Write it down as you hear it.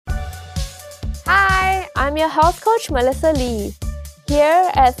I'm your health coach, Melissa Lee.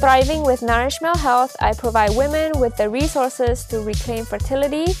 Here at Thriving with Nourishment Health, I provide women with the resources to reclaim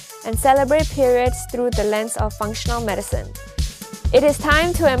fertility and celebrate periods through the lens of functional medicine. It is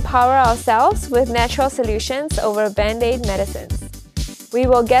time to empower ourselves with natural solutions over band-aid medicines. We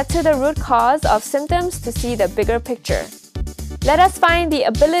will get to the root cause of symptoms to see the bigger picture. Let us find the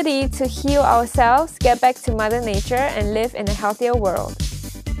ability to heal ourselves, get back to Mother Nature, and live in a healthier world.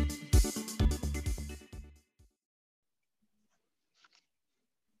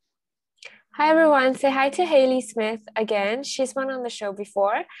 Hi everyone, say hi to Hayley Smith again. She's been on the show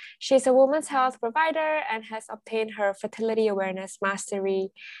before. She's a women's health provider and has obtained her fertility awareness mastery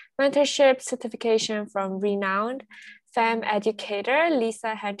mentorship certification from renowned femme educator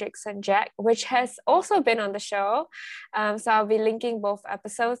Lisa Hendrickson Jack, which has also been on the show. So I'll be linking both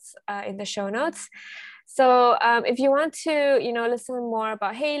episodes in the show notes. So if you want to, listen more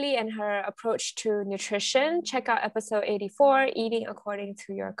about Hayley and her approach to nutrition, check out episode 84, Eating According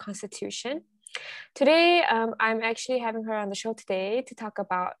to Your Constitution. Today, I'm actually having her on the show today to talk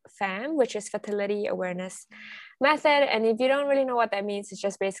about FAM, which is Fertility Awareness Method. And if you don't really know what that means, it's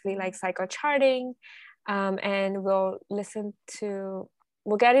just basically like cycle charting. And we'll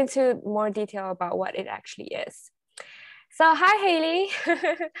get into more detail about what it actually is. So hi, Hayley.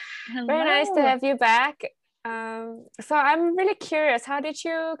 Very nice to have you back. So I'm really curious, how did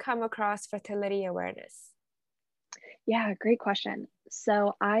you come across fertility awareness? Yeah, great question.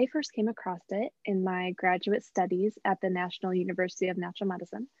 So I first came across it in my graduate studies at the National University of Natural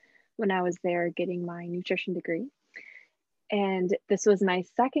Medicine when I was there getting my nutrition degree. And this was my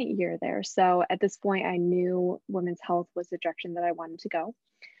second year there. So at this point, I knew women's health was the direction that I wanted to go.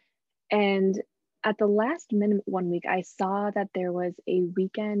 And at the last minute one week, I saw that there was a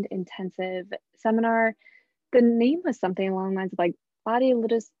weekend intensive seminar. The name was something along the lines of like body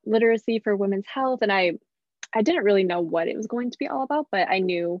literacy for women's health. And I didn't really know what it was going to be all about, but I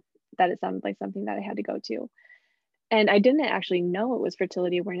knew that it sounded like something that I had to go to. And I didn't actually know it was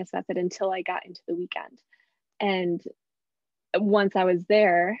fertility awareness method until I got into the weekend. And once I was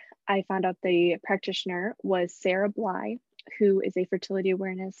there, I found out the practitioner was Sarah Bly, who is a fertility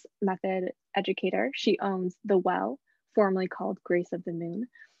awareness method educator. She owns The Well, formerly called Grace of the Moon.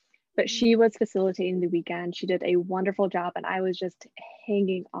 But she was facilitating the weekend. She did a wonderful job, and I was just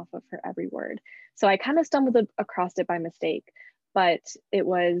hanging off of her every word. So I kind of stumbled across it by mistake, but it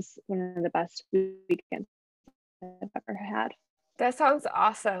was one of the best weekends I've ever had. That sounds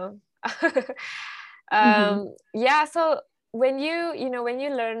awesome. Yeah, so when you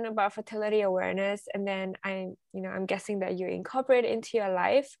learn about fertility awareness, and then I'm guessing that you incorporate it into your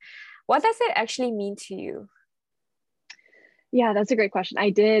life, what does it actually mean to you? Yeah, that's a great question. I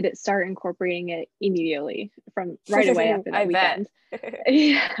did start incorporating it immediately from right away after that weekend.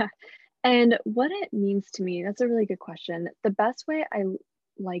 Yeah. And what it means to me, that's a really good question. The best way I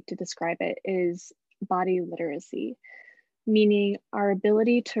like to describe it is body literacy, meaning our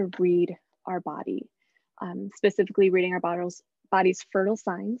ability to read our body, specifically reading our body's fertile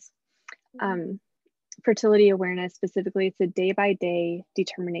signs. Fertility awareness, specifically, it's a day-by-day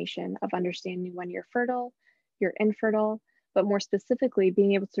determination of understanding when you're fertile, you're infertile, but more specifically,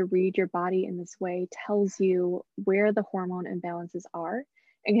 being able to read your body in this way tells you where the hormone imbalances are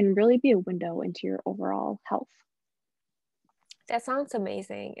and can really be a window into your overall health. That sounds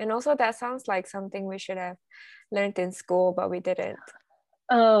amazing. And also that sounds like something we should have learned in school, but we didn't.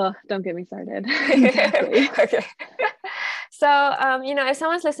 Oh, don't get me started. Exactly. Okay. So, if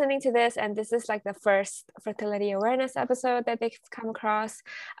someone's listening to this and this is like the first fertility awareness episode that they've come across,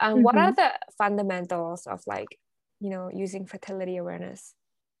 what are the fundamentals of using fertility awareness?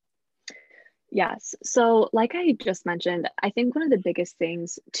 Yes. So like I just mentioned, I think one of the biggest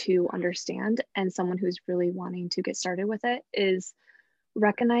things to understand, and someone who's really wanting to get started with it, is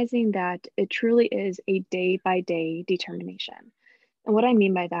recognizing that it truly is a day-by-day determination. And what I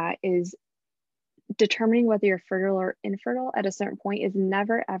mean by that is determining whether you're fertile or infertile at a certain point is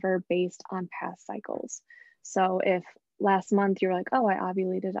never ever based on past cycles. So if last month you're like, oh, I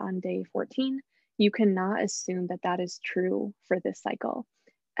ovulated on day 14, you cannot assume that that is true for this cycle.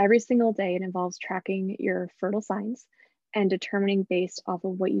 Every single day it involves tracking your fertile signs and determining based off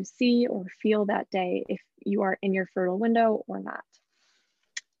of what you see or feel that day if you are in your fertile window or not.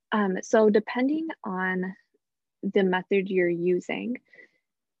 So depending on the method you're using,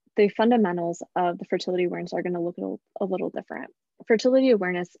 the fundamentals of the fertility awareness are going to look a little different. Fertility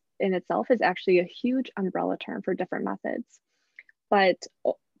awareness in itself is actually a huge umbrella term for different methods. But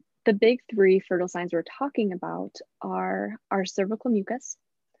the big three fertile signs we're talking about are our cervical mucus,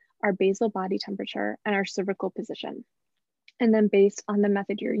 our basal body temperature, and our cervical position. And then based on the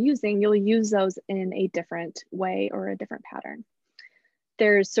method you're using, you'll use those in a different way or a different pattern.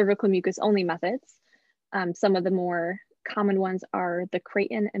 There's cervical mucus only methods. Some of the more common ones are the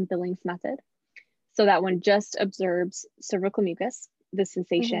Creighton and Billings method. So that one just observes cervical mucus, the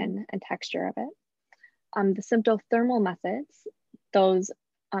sensation and texture of it. The symptothermal methods, those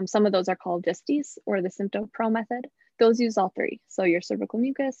some of those are called VISTIs, or the SymptoPro method. Those use all three. So your cervical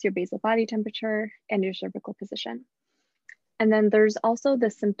mucus, your basal body temperature, and your cervical position. And then there's also the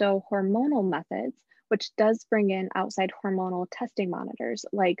symptohormonal methods, which does bring in outside hormonal testing monitors,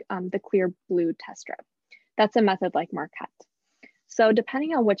 like the Clear Blue test strip. That's a method like Marquette. So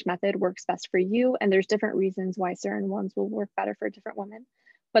depending on which method works best for you, and there's different reasons why certain ones will work better for different women,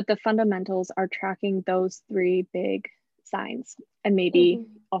 but the fundamentals are tracking those three big signs, and maybe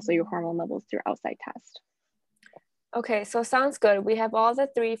also your hormone levels through outside test. Okay, so sounds good. We have all the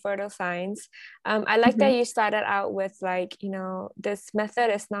three fertile signs. I like that you started out with like, you know, this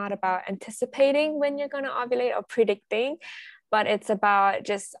method is not about anticipating when you're going to ovulate or predicting, but it's about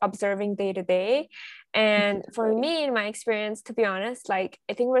just observing day to day. And for me, in my experience, to be honest, like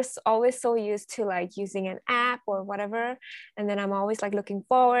I think we're always so used to like using an app or whatever. And then I'm always like looking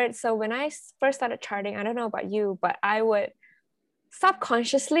forward. So when I first started charting, I don't know about you, but I would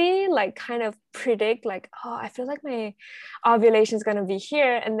subconsciously like kind of predict like, oh, I feel like my ovulation is going to be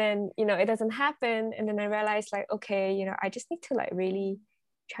here, and then, you know, it doesn't happen, and then I realized like, okay, you know, I just need to like really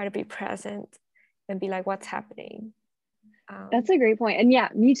try to be present and be like, what's happening. That's a great point. And yeah,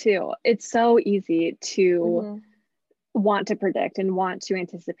 me too. It's so easy to want to predict and want to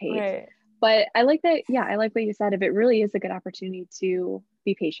anticipate. Right. But I like that. Yeah, I like what you said. If it really is a good opportunity to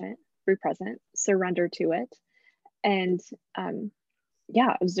be patient, be present, surrender to it, and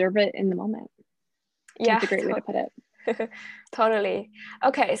yeah, observe it in the moment. Yeah, that's a great way to put it. Totally.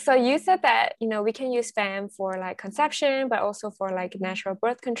 Okay, so you said that, you know, we can use FAM for like conception, but also for like natural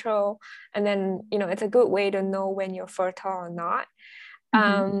birth control, and then, you know, it's a good way to know when you're fertile or not.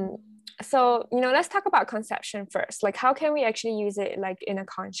 So, you know, let's talk about conception first. Like, how can we actually use it like in a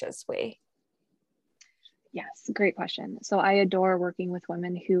conscious way? Yes, great question. So I adore working with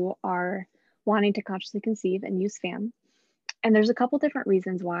women who are wanting to consciously conceive and use FAM. And there's a couple different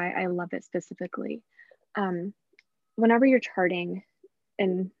reasons why I love it specifically. Whenever you're charting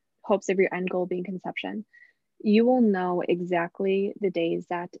in hopes of your end goal being conception, you will know exactly the days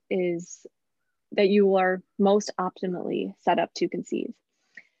that you are most optimally set up to conceive.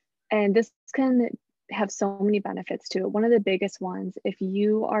 And this can have so many benefits to it. One of the biggest ones, if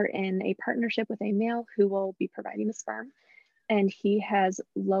you are in a partnership with a male who will be providing the sperm and he has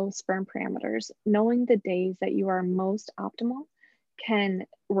low sperm parameters, knowing the days that you are most optimal can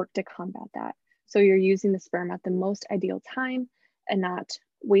work to combat that. So you're using the sperm at the most ideal time and not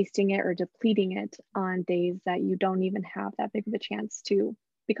wasting it or depleting it on days that you don't even have that big of a chance to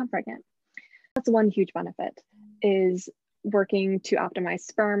become pregnant. That's one huge benefit, is working to optimize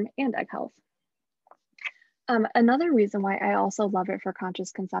sperm and egg health. Another reason why I also love it for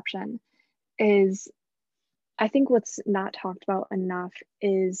conscious conception is, I think what's not talked about enough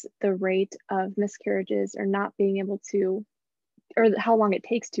is the rate of miscarriages or not being able to, or how long it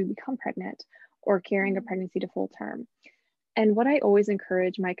takes to become pregnant or carrying a pregnancy to full term. And what I always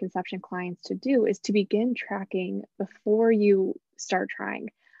encourage my conception clients to do is to begin tracking before you start trying.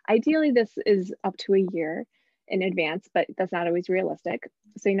 Ideally, this is up to a year in advance, but that's not always realistic.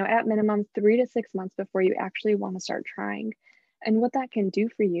 So, you know, at minimum 3 to 6 months before you actually want to start trying. And what that can do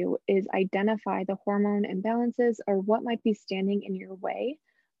for you is identify the hormone imbalances or what might be standing in your way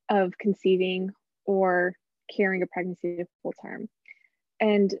of conceiving or carrying a pregnancy to full term.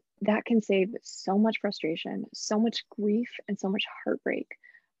 And that can save so much frustration, so much grief, and so much heartbreak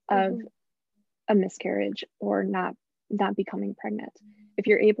of a miscarriage or not becoming pregnant. If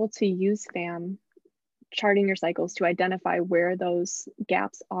you're able to use FAM, charting your cycles, to identify where those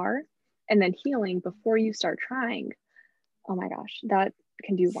gaps are and then healing before you start trying, oh my gosh, that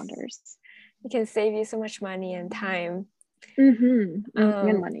can do wonders. It can save you so much money and time. And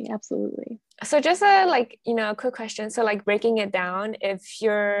money, absolutely. So just a quick question. So like breaking it down, if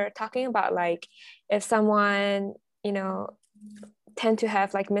you're talking about like if someone, you know, tend to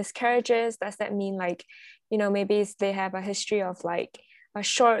have like miscarriages, does that mean like, you know, maybe they have a history of like a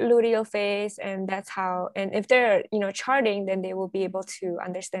short luteal phase, and that's how, and if they're, you know, charting, then they will be able to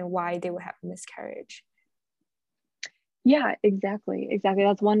understand why they would have a miscarriage. Yeah, exactly.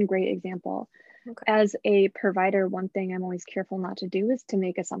 That's one great example. Okay. As a provider, one thing I'm always careful not to do is to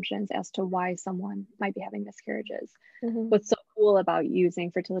make assumptions as to why someone might be having miscarriages. What's so cool about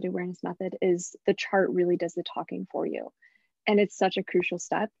using fertility awareness method is the chart really does the talking for you. And it's such a crucial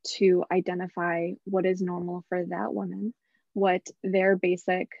step to identify what is normal for that woman, what their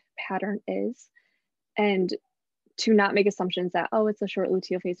basic pattern is, and to not make assumptions that, oh, it's a short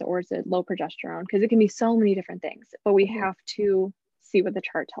luteal phase or it's a low progesterone, because it can be so many different things, but we have to see what the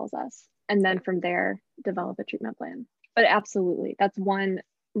chart tells us. And then from there, develop a treatment plan. But absolutely, that's one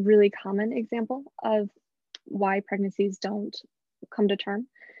really common example of why pregnancies don't come to term.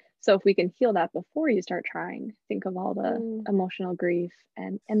 So if we can heal that before you start trying, think of all the emotional grief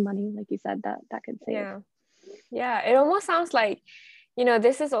and money, like you said, that could save. Yeah, it almost sounds like, you know,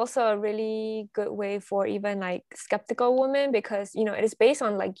 this is also a really good way for even like skeptical women, because, you know, it is based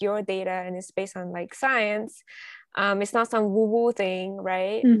on like your data and it's based on like science. It's not some woo-woo thing,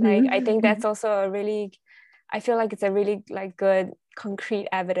 right? Like, I think that's also I feel like it's a really like good concrete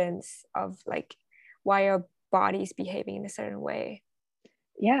evidence of like why your body is behaving in a certain way.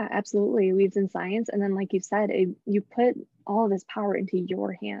 Yeah, absolutely. Leads in science. And then, like you said, you put all of this power into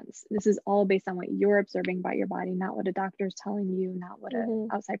your hands. This is all based on what you're observing about your body, not what a doctor is telling you, not what an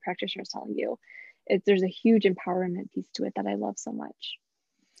outside practitioner is telling you. There's a huge empowerment piece to it that I love so much.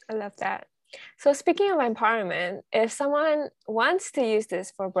 I love that. So speaking of empowerment, if someone wants to use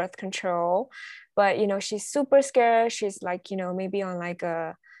this for birth control, but, you know, she's super scared, she's like, you know, maybe on like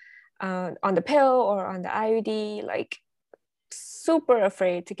on the pill or on the IUD, like super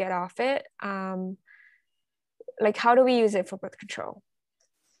afraid to get off it. Like, how do we use it for birth control?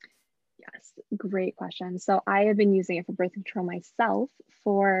 Yes, great question. So I have been using it for birth control myself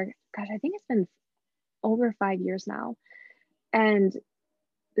for, gosh, I think it's been over 5 years now. And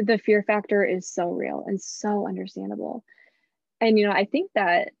the fear factor is so real and so understandable. And, you know, I think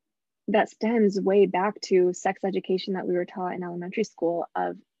that stems way back to sex education that we were taught in elementary school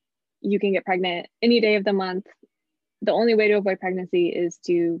of you can get pregnant any day of the month. The only way to avoid pregnancy is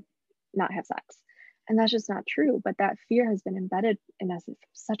to not have sex. And that's just not true. But that fear has been embedded in us from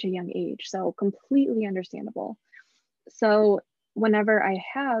such a young age. So completely understandable. So whenever I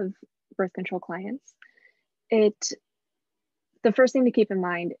have birth control clients, the first thing to keep in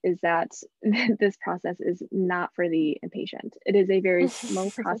mind is that this process is not for the impatient. It is a very slow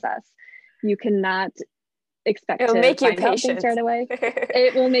process. You cannot expect It'll to make you find out things patient. right away.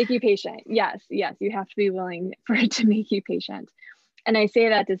 It will make you patient. Yes, you have to be willing for it to make you patient. And I say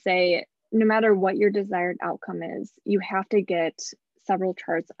that to say, no matter what your desired outcome is, you have to get several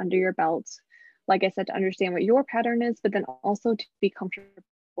charts under your belt. Like I said, to understand what your pattern is, but then also to be comfortable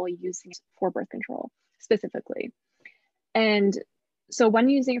using it for birth control specifically. And so when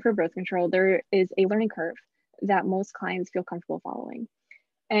using it for birth control, there is a learning curve that most clients feel comfortable following.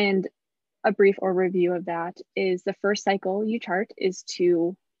 And a brief overview of that is the first cycle you chart is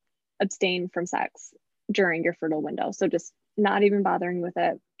to abstain from sex during your fertile window. So just not even bothering with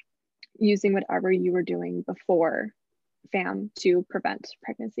it, using whatever you were doing before FAM to prevent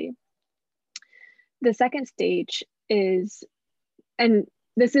pregnancy. The second stage is, and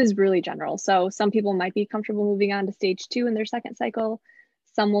this is really general, so some people might be comfortable moving on to stage 2 in their second cycle.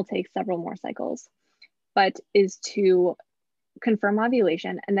 Some will take several more cycles, but is to confirm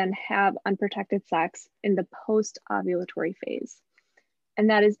ovulation and then have unprotected sex in the post-ovulatory phase. And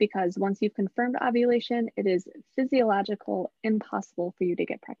that is because once you've confirmed ovulation, it is physiological impossible for you to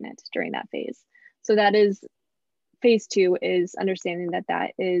get pregnant during that phase. So that is phase 2, is understanding that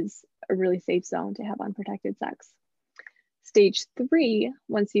that is a really safe zone to have unprotected sex. Stage 3,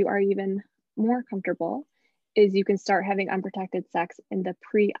 once you are even more comfortable, is you can start having unprotected sex in the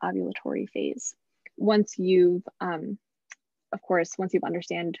pre-ovulatory phase. Once you've, of course, once you've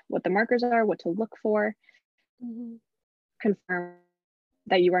understand what the markers are, what to look for, confirm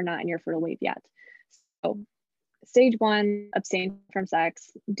that you are not in your fertile wave yet. So stage 1, abstain from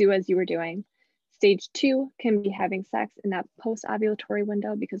sex, do as you were doing. Stage 2 can be having sex in that post-ovulatory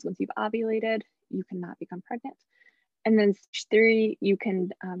window, because once you've ovulated, you cannot become pregnant. And then stage 3, you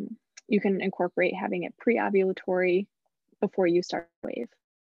can incorporate having it pre-ovulatory before you start the wave.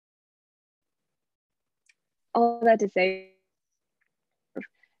 All that to say,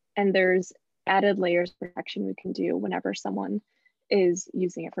 and there's added layers of protection we can do whenever someone is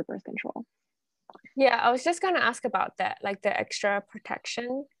using it for birth control. Yeah, I was just gonna ask about that, like the extra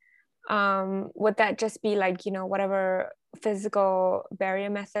protection. Would that just be like, you know, whatever physical barrier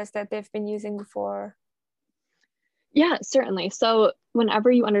methods that they've been using before? Yeah, certainly. So whenever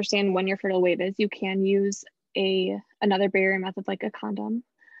you understand when your fertile wave is, you can use another barrier method like a condom.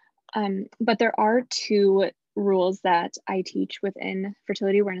 But there are 2 rules that I teach within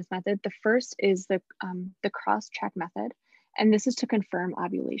fertility awareness method. The first is the cross-check method, and this is to confirm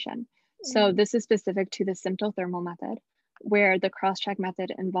ovulation. So this is specific to the symptothermal method, where the cross-check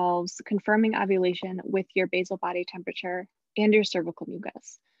method involves confirming ovulation with your basal body temperature and your cervical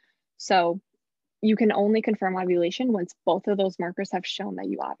mucus. So you can only confirm ovulation once both of those markers have shown that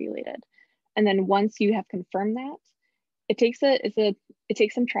you ovulated. And then once you have confirmed that, it takes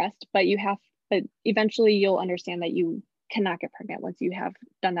some trust, but eventually you'll understand that you cannot get pregnant once you have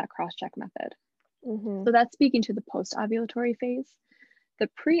done that cross-check method. Mm-hmm. So that's speaking to the post-ovulatory phase. The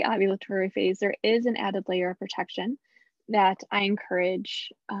pre-ovulatory phase, there is an added layer of protection that I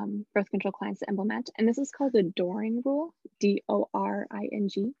encourage birth control clients to implement. And this is called the Doring rule,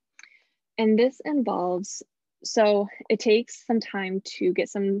 D-O-R-I-N-G. And this involves, so it takes some time to get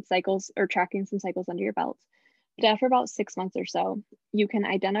some cycles or tracking some cycles under your belt. But after about 6 months or so, you can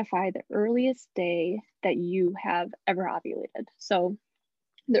identify the earliest day that you have ever ovulated. So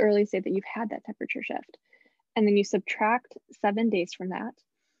the earliest day that you've had that temperature shift. And then you subtract 7 days from that.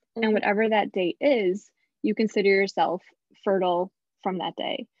 Mm-hmm. And whatever that date is, you consider yourself fertile from that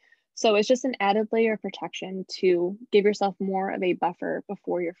day. So it's just an added layer of protection to give yourself more of a buffer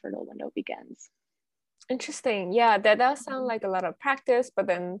before your fertile window begins. Interesting. Yeah, that does sound like a lot of practice, but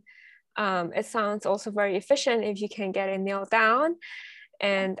then it sounds also very efficient if you can get it nailed down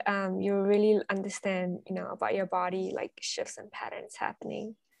and you really understand, about your body, like shifts and patterns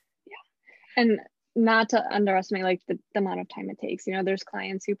happening. Yeah. And not to underestimate like the amount of time it takes. There's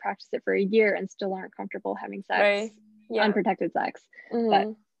clients who practice it for a year and still aren't comfortable having sex, right. Yeah. Unprotected sex, but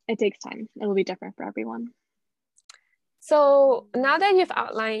it takes time. It'll be different for everyone. So now that you've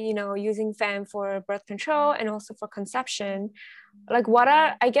outlined, using FEM for birth control and also for conception, like what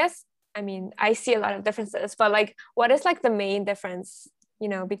are, I see a lot of differences, but like, what is like the main difference,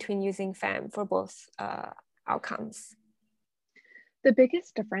 between using FEM for both outcomes? The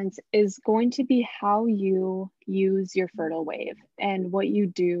biggest difference is going to be how you use your fertile wave and what you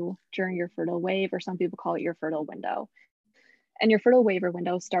do during your fertile wave, or some people call it your fertile window. And your fertile wave or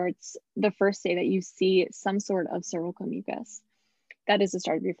window starts the first day that you see some sort of cervical mucus. That is the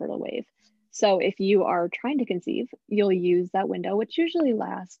start of your fertile wave. So if you are trying to conceive, you'll use that window, which usually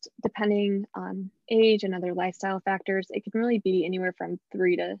lasts, depending on age and other lifestyle factors, it can really be anywhere from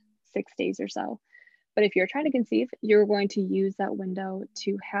 3 to 6 days or so. But if you're trying to conceive, you're going to use that window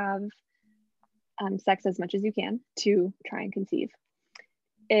to have sex as much as you can to try and conceive.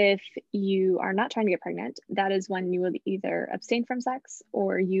 If you are not trying to get pregnant, that is when you will either abstain from sex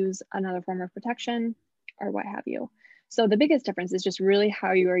or use another form of protection or what have you. So the biggest difference is just really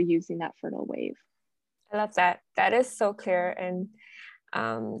how you are using that fertile wave. I love that. That is so clear. And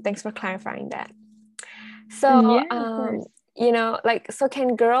thanks for clarifying that. So, yeah, of course. So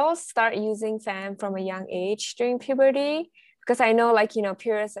can girls start using FEM from a young age during puberty? Because I know,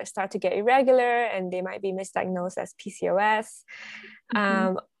 periods start to get irregular and they might be misdiagnosed as PCOS.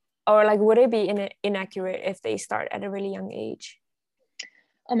 Mm-hmm. Or like, would it be inaccurate if they start at a really young age?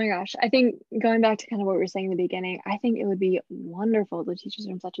 Oh my gosh. I think going back to kind of what we were saying in the beginning, I think it would be wonderful to teach this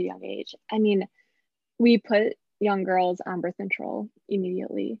from such a young age. I mean, we put young girls on birth control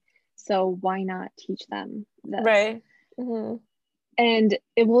immediately. So why not teach them this? Right. Mm-hmm. And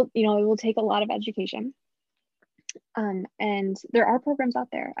it will take a lot of education. And there are programs out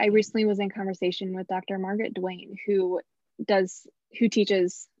there. I recently was in conversation with Dr. Margaret Duane, who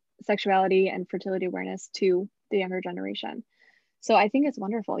teaches sexuality and fertility awareness to the younger generation. So I think it's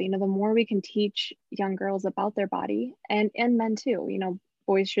wonderful. The more we can teach young girls about their body and men too,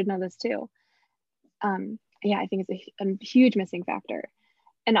 boys should know this too. I think it's a huge missing factor.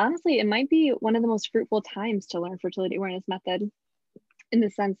 And honestly, it might be one of the most fruitful times to learn fertility awareness method, in the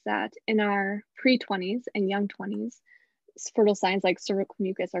sense that in our pre-20s and young 20s, fertile signs like cervical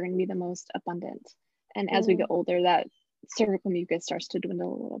mucus are going to be the most abundant. And as we get older, that cervical mucus starts to dwindle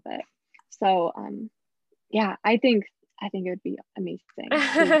a little bit. So I think it would be amazing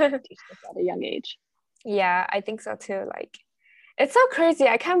to teach this at a young age. Yeah, I think so too. Like, it's so crazy.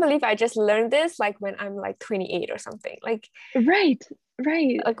 I can't believe I just learned this like when I'm like 28 or something. Like, right.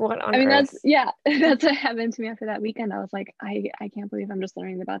 Like, what on earth? That's what happened to me after that weekend. I was like, I can't believe I'm just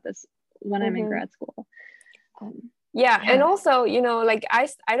learning about this when I'm in grad school. And also, like I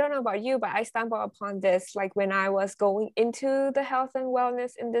don't know about you, but I stumbled upon this like when I was going into the health and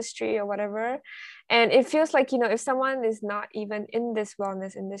wellness industry or whatever. And it feels like, if someone is not even in this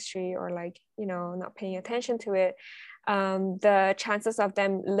wellness industry or like, not paying attention to it, the chances of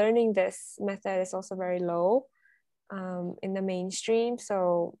them learning this method is also very low in the mainstream.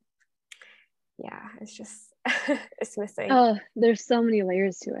 So yeah, it's just, it's missing. Oh, there's so many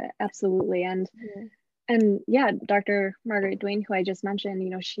layers to it. Absolutely. And Dr. Margaret Duane, who I just mentioned,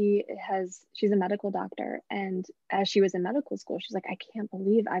 she's a medical doctor. And as she was in medical school, she's like, I can't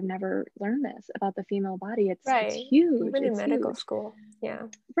believe I've never learned this about the female body. It's huge. Even in medical school. Yeah.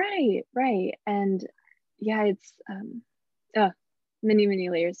 Right. And it's many, many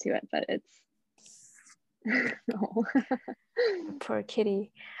layers to it, but it's Oh. Poor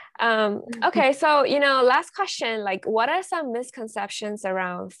kitty. Okay, so last question, like what are some misconceptions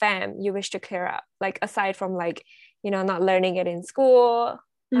around FAM you wish to clear up? Like aside from like, not learning it in school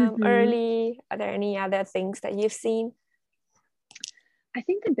early, are there any other things that you've seen? I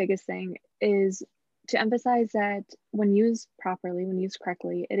think the biggest thing is to emphasize that when used properly, when used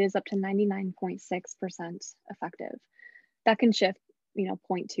correctly, it is up to 99.6% effective. That can shift,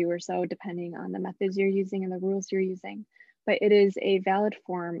 0.2 or so, depending on the methods you're using and the rules you're using. But it is a valid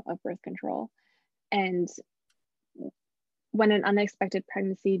form of birth control. And when an unexpected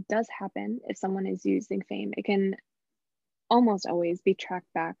pregnancy does happen, if someone is using FAME, it can almost always be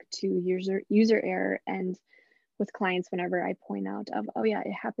tracked back to user error. And with clients, whenever I point out of, oh yeah,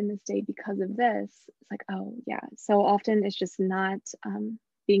 it happened this day because of this, it's like, oh yeah. So often it's just not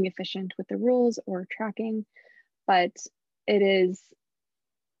being efficient with the rules or tracking, but it is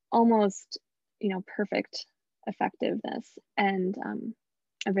almost, perfect effectiveness and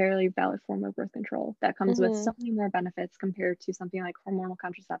a very valid form of birth control that comes with so many more benefits compared to something like hormonal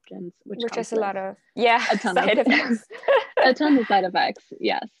contraceptions, which comes is a with lot of a ton of side effects. a ton of side effects,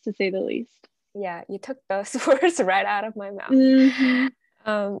 yes, to say the least. Yeah, you took those words right out of my mouth. Mm-hmm.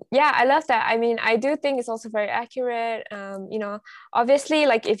 Yeah, I love that. I mean, I do think it's also very accurate. Obviously,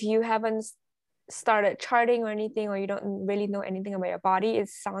 like if you haven't started charting or anything, or you don't really know anything about your body, it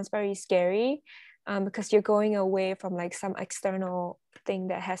sounds very scary, because you're going away from like some external thing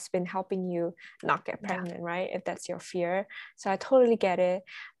that has been helping you not get pregnant, right? If that's your fear. So I totally get it.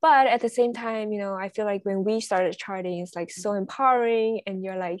 But at the same time, I feel like when we started charting, it's like so empowering, and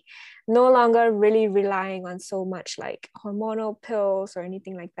you're like no longer really relying on so much like hormonal pills or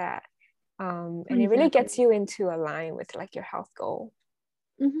anything like that. And it really gets you into a line with like your health goal.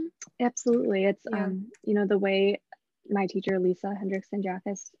 Mm-hmm. Absolutely. It's, Yeah. the way my teacher, Lisa Hendrickson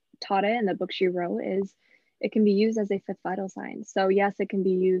Jackas, taught it in the book she wrote is it can be used as a fifth vital sign. So yes, it can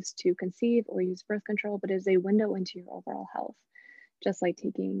be used to conceive or use birth control, but as a window into your overall health, just like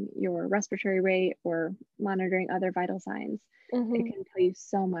taking your respiratory rate or monitoring other vital signs. It can tell you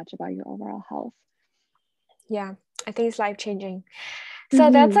so much about your overall health. Yeah, I think it's life-changing.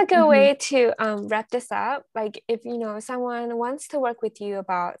 So that's a good way to wrap this up. Like if someone wants to work with you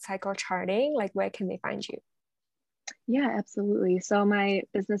about cycle charting, like where can they find you? Yeah, absolutely. So my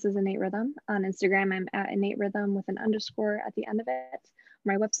business is Innate Rhythm. On Instagram, I'm at Innate Rhythm with an underscore at the end of it.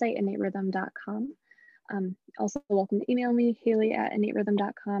 My website, innaterhythm.com. Also welcome to email me,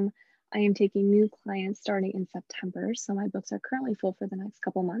 Haley@innaterhythm.com. I am taking new clients starting in September, so my books are currently full for the next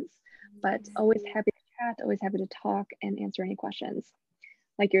couple months, but always happy to chat, always happy to talk and answer any questions.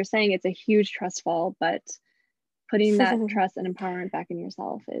 Like you're saying, it's a huge trust fall, but putting that trust and empowerment back in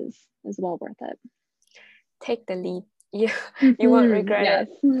yourself is well worth it. Take the leap. You won't regret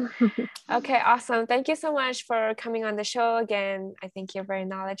it. Okay, awesome. Thank you so much for coming on the show again. I think you're very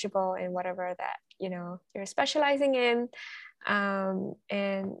knowledgeable in whatever that you're specializing in.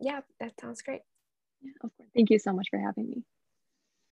 And yeah, that sounds great. Yeah, of course. Thank you so much for having me.